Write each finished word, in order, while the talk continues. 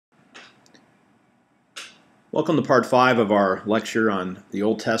Welcome to part 5 of our lecture on the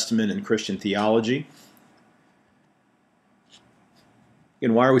Old Testament and Christian theology.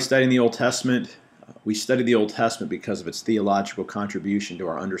 Again, why are we studying the Old Testament? We study the Old Testament because of its theological contribution to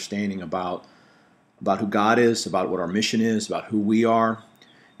our understanding about who God is, about what our mission is, about who we are.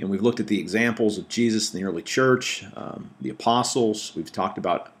 And we've looked at the examples of Jesus in the early church, the apostles. We've talked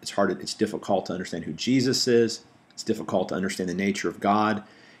about it's difficult to understand who Jesus is. It's difficult to understand the nature of God.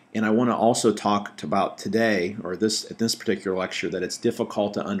 And I want to also talk about today, or at this particular lecture, that it's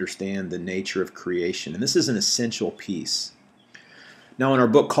difficult to understand the nature of creation. And this is an essential piece. Now, in our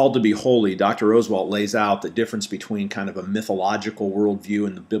book Called to Be Holy, Dr. Oswalt lays out the difference between kind of a mythological worldview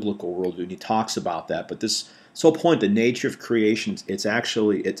and the biblical worldview, and he talks about that. But this whole point, the nature of creation, it's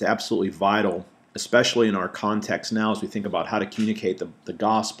absolutely vital, especially in our context now as we think about how to communicate the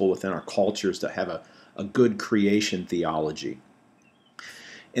gospel within our cultures to have a good creation theology.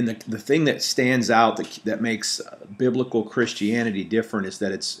 And the thing that stands out that makes biblical Christianity different is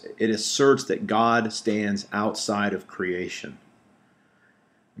that it asserts that God stands outside of creation.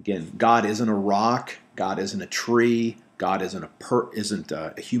 Again, God isn't a rock, God isn't a tree, God isn't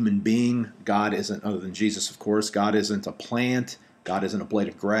a human being, God isn't, other than Jesus of course, God isn't a plant, God isn't a blade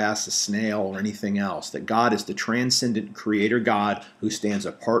of grass, a snail, or anything else. That God is the transcendent creator God who stands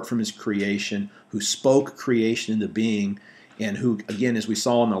apart from his creation, who spoke creation into being, and who, again, as we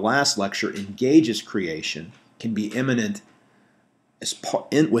saw in the last lecture, engages creation, can be immanent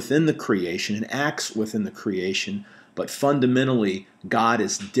within the creation and acts within the creation, but fundamentally, God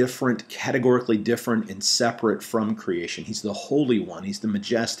is different, categorically different and separate from creation. He's the Holy One. He's the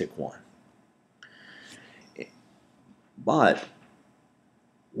Majestic One. But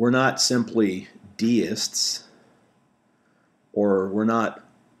we're not simply deists, or we're not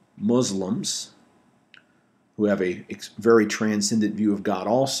Muslims who have a very transcendent view of God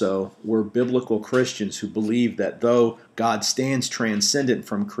also. We're biblical Christians who believe that though God stands transcendent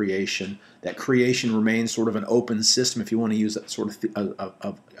from creation, that creation remains sort of an open system, if you want to use that sort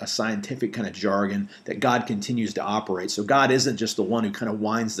of a scientific kind of jargon, that God continues to operate. So God isn't just the one who kind of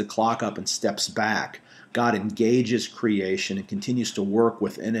winds the clock up and steps back. God engages creation and continues to work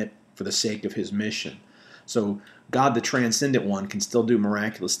within it for the sake of his mission. So God, the transcendent one, can still do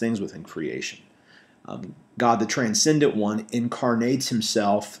miraculous things within creation. God, the transcendent one, incarnates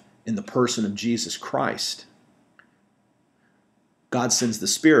himself in the person of Jesus Christ. God sends the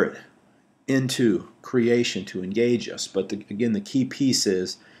Spirit into creation to engage us. But again, the key piece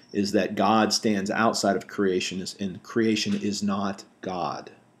is that God stands outside of creation, and creation is not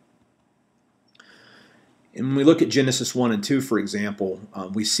God. And when we look at Genesis 1 and 2, for example,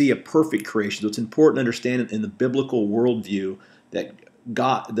 we see a perfect creation. So it's important to understand in the biblical worldview that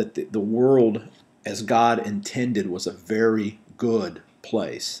the world as God intended was a very good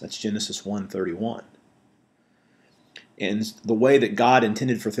place. That's Genesis 1:31. And the way that God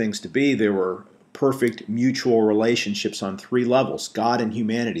intended for things to be, there were perfect mutual relationships on 3 levels. God and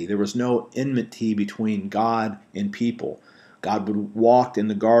humanity. There was no enmity between God and people. God would walk in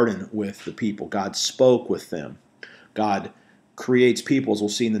the garden with the people. God spoke with them. God creates people, as we'll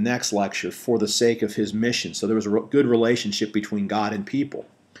see in the next lecture, for the sake of his mission. So there was a good relationship between God and people.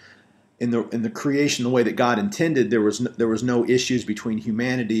 In the creation, the way that God intended, there was no issues between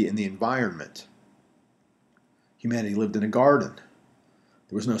humanity and the environment. Humanity lived in a garden.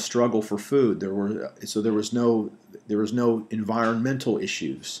 There was no struggle for food. There was no environmental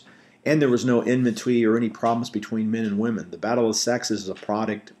issues, and there was no enmity or any problems between men and women. The battle of sexes is a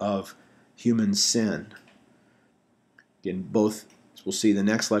product of human sin. Again, both, as we'll see in the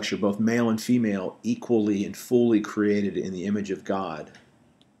next lecture, both male and female equally and fully created in the image of God.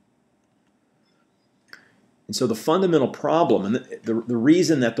 And so the fundamental problem, and the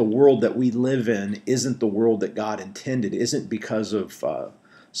reason that the world that we live in isn't the world that God intended, isn't because of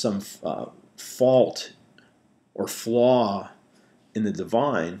some fault or flaw in the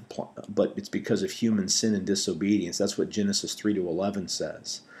divine, but it's because of human sin and disobedience. That's what Genesis 3-11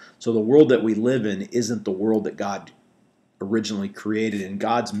 says. So the world that we live in isn't the world that God originally created, and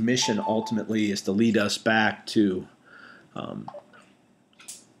God's mission ultimately is to lead us back to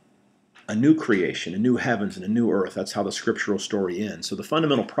a new creation, a new heavens, and a new earth. That's how the scriptural story ends. So the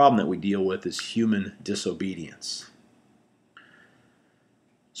fundamental problem that we deal with is human disobedience.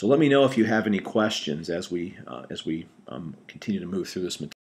 So let me know if you have any questions as we continue to move through this material.